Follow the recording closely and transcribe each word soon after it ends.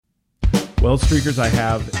Well, Streakers, I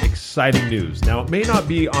have exciting news. Now, it may not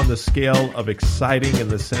be on the scale of exciting in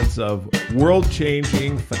the sense of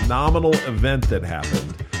world-changing, phenomenal event that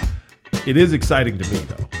happened. It is exciting to me,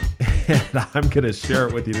 though. And I'm going to share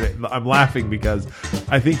it with you today. I'm laughing because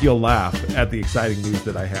I think you'll laugh at the exciting news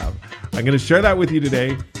that I have. I'm going to share that with you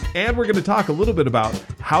today, and we're going to talk a little bit about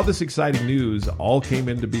how this exciting news all came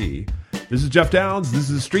into be. This is Jeff Downs. This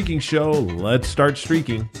is a streaking show. Let's start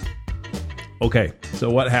streaking. Okay, so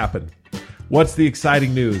what happened? What's the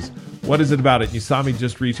exciting news? What is it about it? You saw me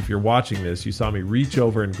just reach, if you're watching this, you saw me reach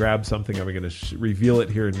over and grab something. I'm going to reveal it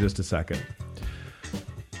here in just a second.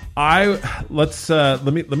 Let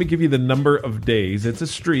me give you the number of days. It's a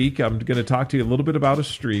streak. I'm going to talk to you a little bit about a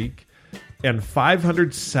streak. And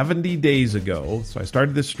 570 days ago, so I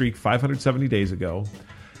started this streak 570 days ago.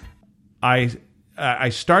 I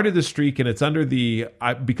started the streak, and it's under the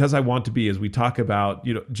because I want to be. As we talk about,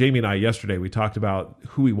 Jamie and I yesterday, we talked about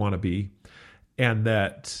who we want to be, and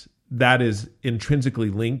that is intrinsically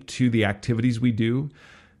linked to the activities we do.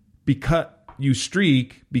 Because you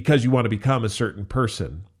streak because you want to become a certain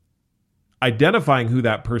person. Identifying who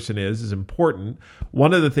that person is important.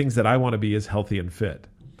 One of the things that I want to be is healthy and fit.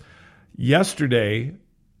 Yesterday,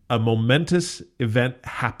 a momentous event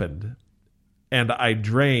happened, and I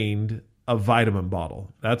drained a vitamin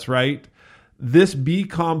bottle. That's right. This B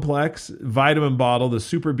complex vitamin bottle, the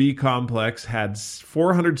Super B complex, had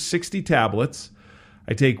 460 tablets.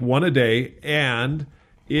 I take one a day, and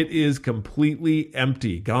it is completely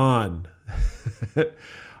empty, gone.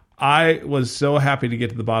 I was so happy to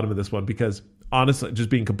get to the bottom of this one because, honestly, just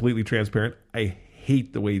being completely transparent, I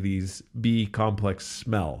hate the way these B complex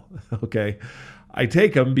smell, okay? I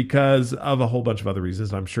take them because of a whole bunch of other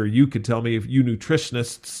reasons. I'm sure you could tell me, if you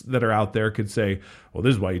nutritionists that are out there could say, well,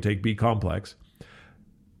 this is why you take B complex.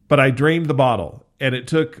 But I drained the bottle, and it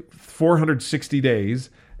took 460 days,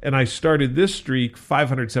 and I started this streak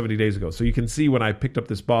 570 days ago. So you can see when I picked up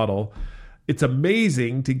this bottle, it's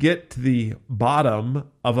amazing to get to the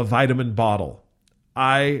bottom of a vitamin bottle.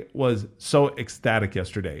 I was so ecstatic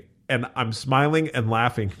yesterday, and I'm smiling and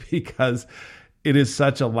laughing because it is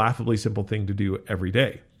such a laughably simple thing to do every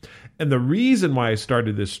day. And the reason why I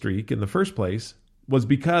started this streak in the first place was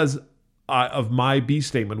because of my B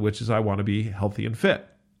statement, which is I want to be healthy and fit.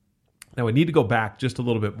 Now, I need to go back just a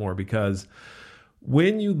little bit more because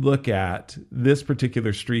when you look at this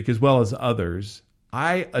particular streak as well as others,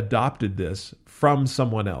 I adopted this from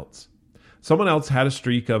someone else. Someone else had a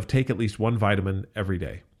streak of take at least one vitamin every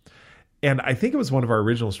day. And I think it was one of our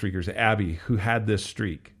original streakers, Abby, who had this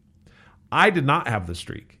streak. I did not have the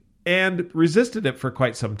streak and resisted it for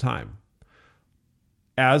quite some time.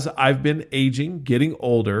 As I've been aging, getting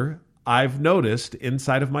older, I've noticed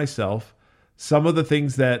inside of myself some of the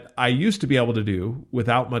things that I used to be able to do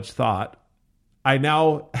without much thought. I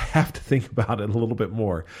now have to think about it a little bit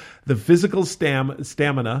more. The physical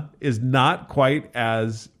stamina is not quite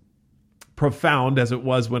as profound as it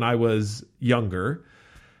was when I was younger.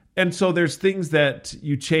 And so there's things that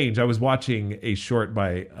you change. I was watching a short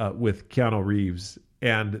with Keanu Reeves,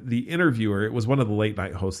 and the interviewer, it was one of the late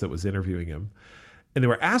night hosts that was interviewing him, and they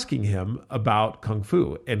were asking him about Kung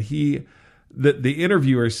Fu. And the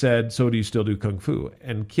interviewer said, so do you still do Kung Fu?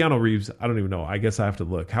 And Keanu Reeves, I don't even know. I guess I have to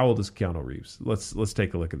look. How old is Keanu Reeves? Let's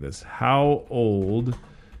take a look at this. How old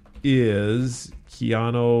is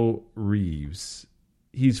Keanu Reeves?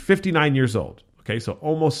 He's 59 years old. Okay, so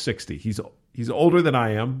almost 60. He's older than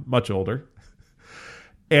I am, much older.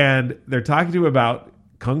 And they're talking to him about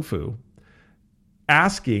Kung Fu.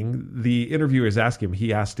 The interviewer is asking him,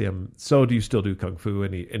 he asked him, so do you still do Kung Fu?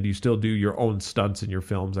 And do you still do your own stunts in your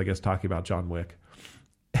films? I guess talking about John Wick.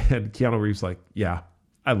 And Keanu Reeves like, yeah,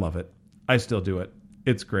 I love it. I still do it.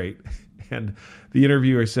 It's great. And the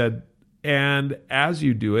interviewer said, and as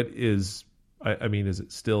you do it, is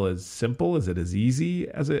it still as simple? Is it as easy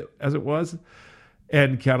as it was?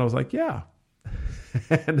 And Keanu was like, yeah.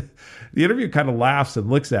 And the interviewer kind of laughs and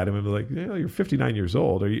looks at him and be like, you're 59 years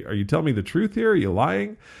old. Are you telling me the truth here? Are you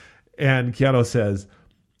lying? And Keanu says,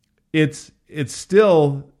 it's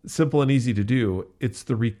still simple and easy to do. It's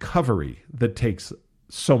the recovery that takes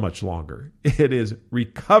so much longer. It is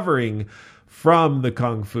recovering from the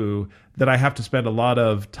Kung Fu that I have to spend a lot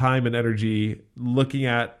of time and energy looking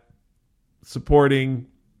at, supporting,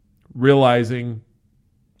 realizing,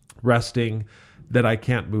 resting, that I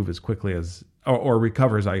can't move as quickly as or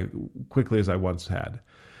recover as quickly as I once had.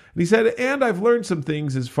 And he said, and I've learned some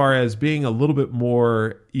things as far as being a little bit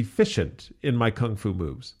more efficient in my Kung Fu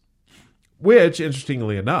moves, which,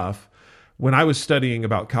 interestingly enough, when I was studying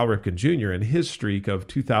about Cal Ripken Jr. and his streak of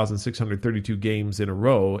 2,632 games in a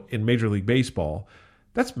row in Major League Baseball,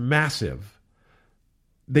 that's massive.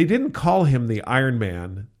 they didn't call him the Iron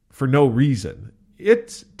Man for no reason.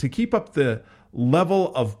 It's to keep up the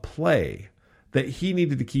level of play that he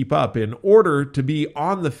needed to keep up in order to be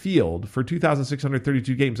on the field for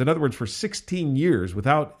 2,632 games. In other words, for 16 years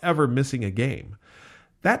without ever missing a game.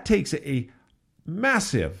 That takes a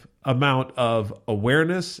massive amount of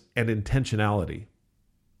awareness and intentionality.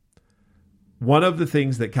 One of the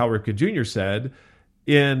things that Cal Ripken Jr. said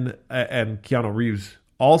and Keanu Reeves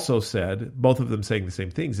also said, both of them saying the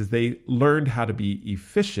same things, is they learned how to be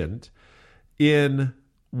efficient in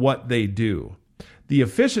what they do. The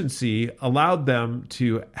efficiency allowed them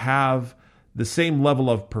to have the same level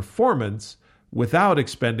of performance without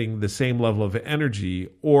expending the same level of energy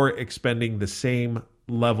or expending the same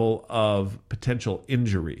level of potential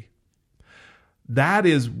injury. That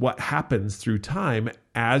is what happens through time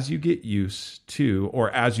as you get used to,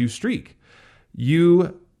 or as you streak.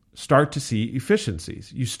 You start to see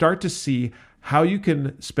efficiencies. You start to see how you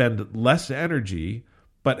can spend less energy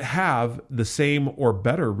but have the same or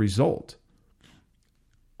better result.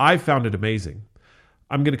 I found it amazing.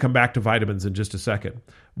 I'm going to come back to vitamins in just a second.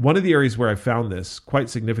 One of the areas where I found this quite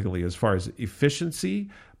significantly as far as efficiency,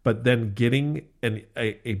 but then getting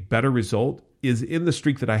a better result, is in the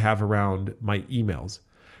streak that I have around my emails.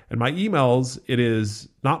 And my emails, it is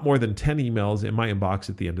not more than 10 emails in my inbox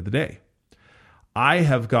at the end of the day. I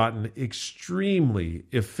have gotten extremely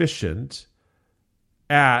efficient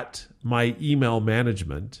at my email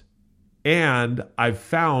management, and I've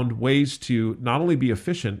found ways to not only be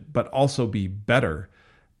efficient, but also be better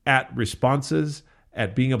at responses,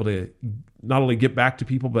 at being able to not only get back to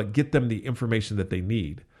people, but get them the information that they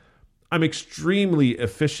need. I'm extremely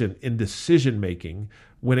efficient in decision-making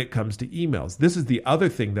when it comes to emails. This is the other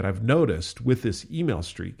thing that I've noticed with this email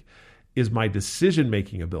streak, is my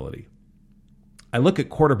decision-making ability. I look at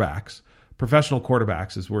quarterbacks, professional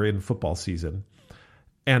quarterbacks, as we're in football season,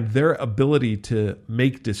 and their ability to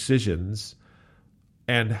make decisions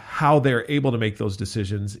and how they're able to make those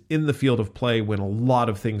decisions in the field of play when a lot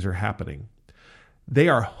of things are happening. They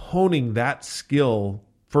are honing that skill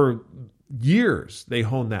for years. They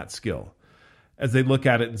hone that skill as they look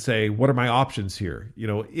at it and say, what are my options here? You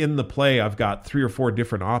know, in the play, I've got 3 or 4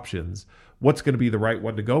 different options. What's going to be the right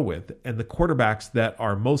one to go with? And the quarterbacks that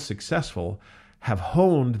are most successful have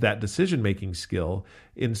honed that decision-making skill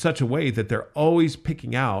in such a way that they're always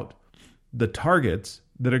picking out the targets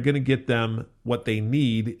that are going to get them what they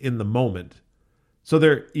need in the moment. So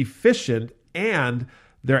they're efficient and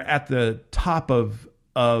they're at the top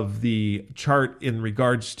of the chart in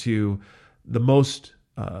regards to the most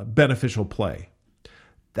beneficial play.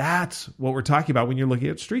 That's what we're talking about when you're looking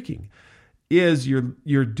at streaking, is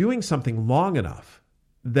you're doing something long enough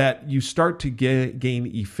that you start to gain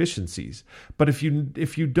efficiencies. But if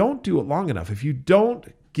you don't do it long enough, if you don't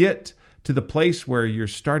get to the place where you're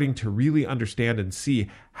starting to really understand and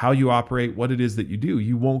see how you operate, what it is that you do,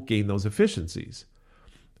 you won't gain those efficiencies.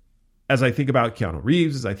 As I think about Keanu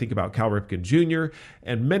Reeves, as I think about Cal Ripken Jr.,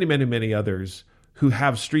 and many, many, many others who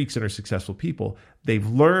have streaks and are successful people, they've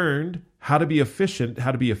learned how to be efficient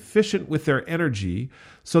with their energy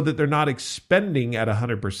so that they're not expending at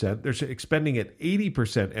 100%. They're expending at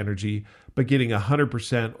 80% energy, but getting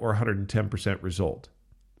 100% or 110% result.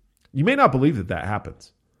 You may not believe that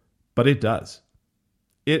happens, but it does.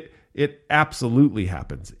 It absolutely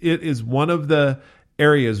happens. It is one of the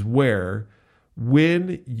areas where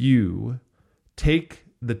when you take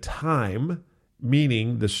the time,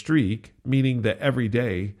 meaning the streak, meaning the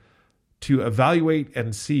everyday, to evaluate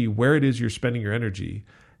and see where it is you're spending your energy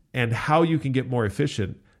and how you can get more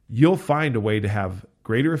efficient, you'll find a way to have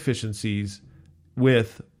greater efficiencies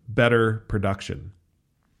with better production.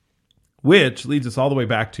 Which leads us all the way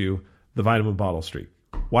back to the vitamin bottle streak.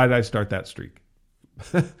 Why did I start that streak?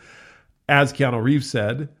 As Keanu Reeves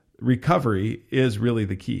said, recovery is really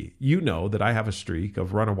the key. You know that I have a streak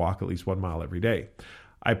of run or walk at least 1 mile every day.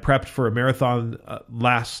 I prepped for a marathon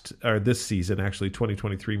this season, actually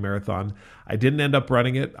 2023 marathon. I didn't end up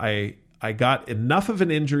running it. I got enough of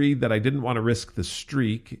an injury that I didn't want to risk the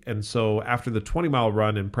streak. And so after the 20-mile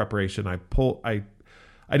run in preparation, I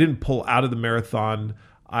didn't pull out of the marathon.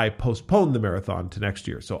 I postponed the marathon to next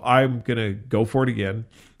year. So I'm going to go for it again.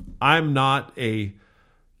 I'm not a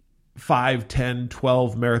 5, 10,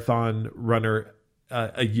 12 marathon runner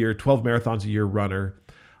a year, 12 marathons a year runner.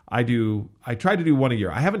 I try to do one a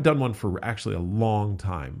year. I haven't done one for actually a long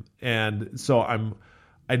time. And so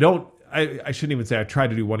I shouldn't even say I try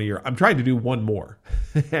to do one a year. I'm trying to do one more.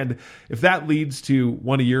 And if that leads to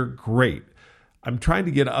one a year, great. I'm trying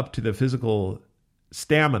to get up to the physical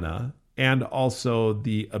stamina and also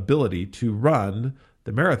the ability to run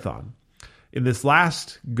the marathon. In this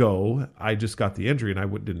last go, I just got the injury and I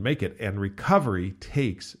didn't make it. And recovery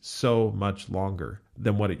takes so much longer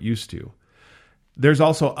than what it used to. There's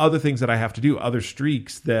also other things that I have to do, other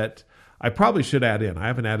streaks that I probably should add in. I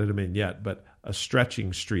haven't added them in yet, but a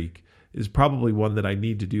stretching streak is probably one that I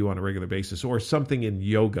need to do on a regular basis, or something in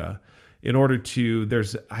yoga in order to,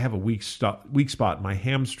 I have a weak spot in my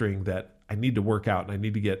hamstring that I need to work out, and I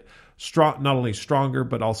need to get strong, not only stronger,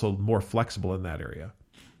 but also more flexible in that area.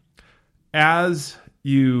 As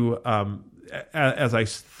I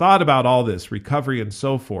thought about all this, recovery and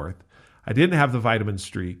so forth, I didn't have the vitamin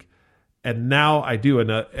streak, and now I do,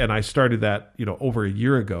 and I started that, over a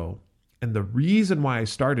year ago. And the reason why I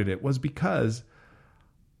started it was because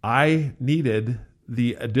I needed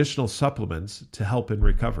the additional supplements to help in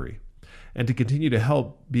recovery and to continue to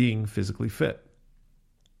help being physically fit.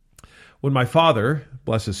 When my father,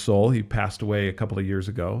 bless his soul, he passed away a couple of years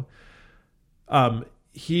ago,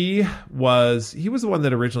 he was the one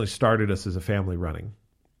that originally started us as a family running.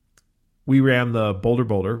 We ran the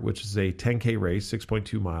Boulder, which is a 10K race,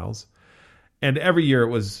 6.2 miles. And every year it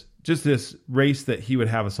was just this race that he would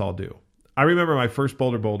have us all do. I remember my first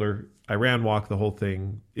Boulder. I ran, walked the whole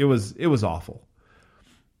thing. It was awful.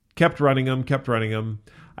 Kept running them.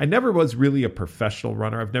 I never was really a professional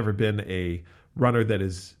runner. I've never been a runner that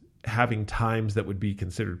is having times that would be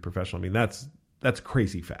considered professional. I mean, that's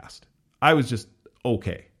crazy fast. I was just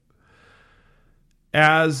okay.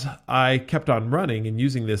 As I kept on running and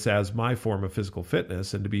using this as my form of physical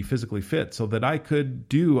fitness and to be physically fit so that I could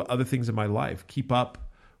do other things in my life, keep up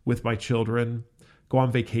with my children, go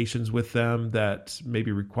on vacations with them that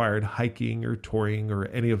maybe required hiking or touring or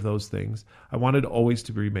any of those things. I wanted always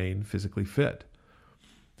to remain physically fit.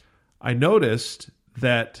 I noticed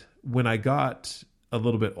that when I got a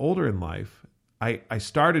little bit older in life, I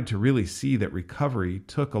started to really see that recovery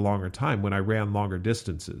took a longer time when I ran longer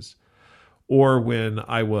distances, or when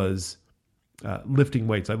I was lifting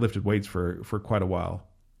weights. I lifted weights for quite a while.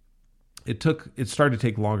 It started to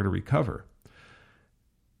take longer to recover.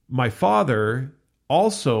 My father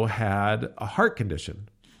also had a heart condition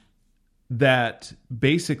that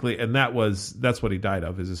basically, and that's what he died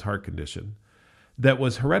of, is his heart condition, that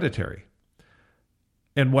was hereditary.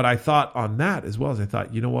 And what I thought on that as well is I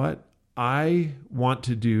thought, you know what? I want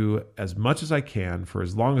to do as much as I can for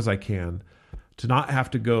as long as I can to not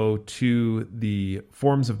have to go to the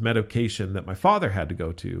forms of medication that my father had to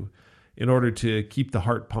go to in order to keep the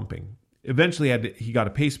heart pumping. Eventually, he got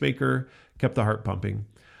a pacemaker, kept the heart pumping.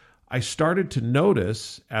 I started to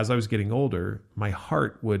notice as I was getting older, my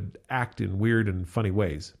heart would act in weird and funny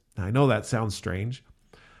ways. Now, I know that sounds strange,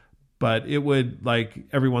 but it would, like,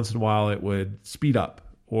 every once in a while, it would speed up,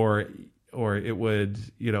 or it would,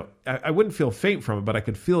 I wouldn't feel faint from it, but I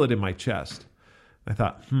could feel it in my chest. I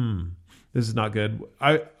thought, this is not good.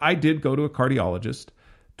 I did go to a cardiologist,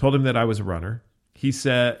 told him that I was a runner. He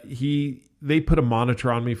said they put a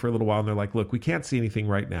monitor on me for a little while, and they're like, look, we can't see anything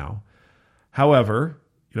right now. However,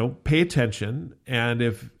 pay attention, and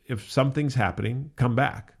if something's happening, come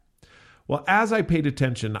back. Well, as I paid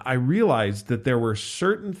attention, I realized that there were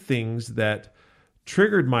certain things that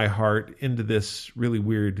triggered my heart into this really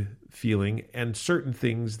weird feeling, and certain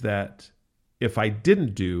things that if I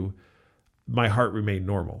didn't do, my heart remained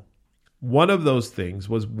normal. One of those things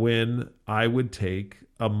was when I would take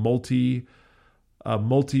a multivitamin,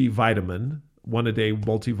 one a day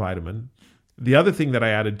multivitamin. The other thing that I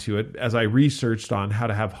added to it, as I researched on how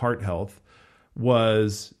to have heart health,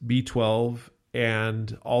 was B12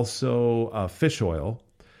 and also fish oil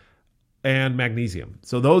and magnesium.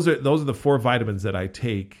 So those are the 4 vitamins that I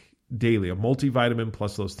take daily, a multivitamin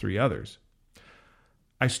plus those 3 others.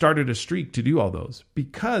 I started a streak to do all those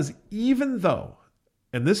because even though,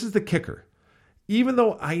 and this is the kicker, even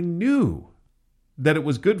though I knew that it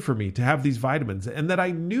was good for me to have these vitamins and that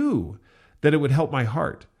I knew that it would help my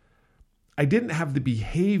heart, I didn't have the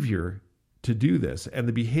behavior to do this and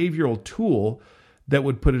the behavioral tool that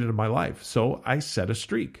would put it into my life. So I set a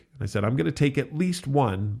streak. I said, I'm going to take at least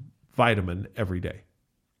 1 vitamin every day.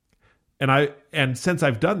 And since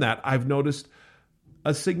I've done that, I've noticed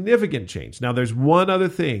a significant change. Now, there's one other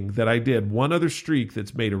thing that I did, one other streak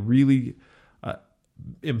that's made a really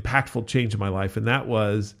impactful change in my life, and that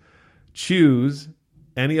was choose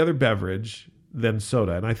any other beverage than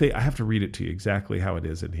soda. And I think I have to read it to you exactly how it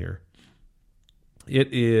is in here.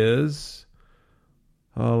 It is,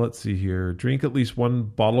 let's see here, drink at least 1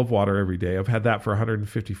 bottle of water every day. I've had that for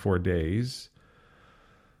 154 days.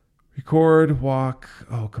 Record, walk.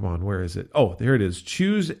 Oh, come on. Where is it? Oh, there it is.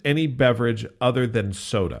 Choose any beverage other than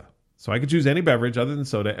soda. So I could choose any beverage other than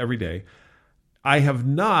soda every day. I have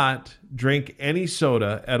not drank any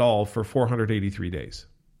soda at all for 483 days.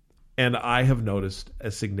 and I have noticed a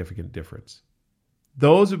significant difference.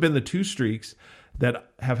 Those have been the two streaks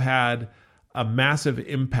that have had a massive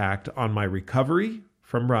impact on my recovery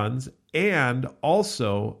from runs and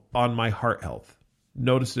also on my heart health.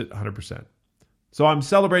 Noticed it 100%. So I'm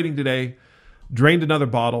celebrating today, drained another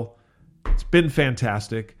bottle. It's been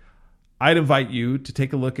fantastic. I'd invite you to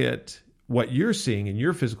take a look at what you're seeing in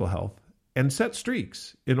your physical health and set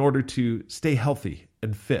streaks in order to stay healthy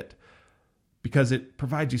and fit, because it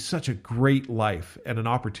provides you such a great life and an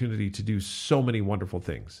opportunity to do so many wonderful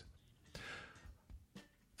things.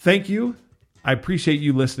 Thank you. I appreciate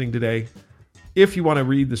you listening today. If you want to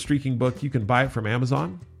read the Streaking book, you can buy it from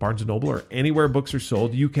Amazon, Barnes & Noble, or anywhere books are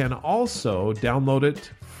sold. You can also download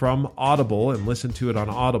it from Audible and listen to it on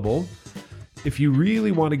Audible. If you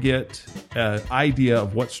really want to get an idea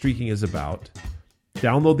of what streaking is about,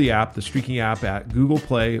 download the app, the Streaking app, at Google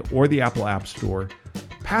Play or the Apple App Store.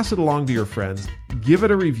 Pass it along to your friends. Give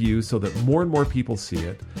it a review so that more and more people see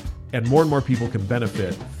it and more people can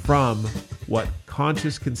benefit from what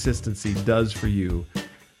conscious consistency does for you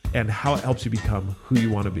and how it helps you become who you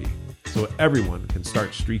want to be, so everyone can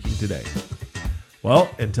start streaking today. Well,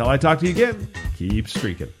 until I talk to you again, keep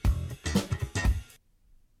streaking.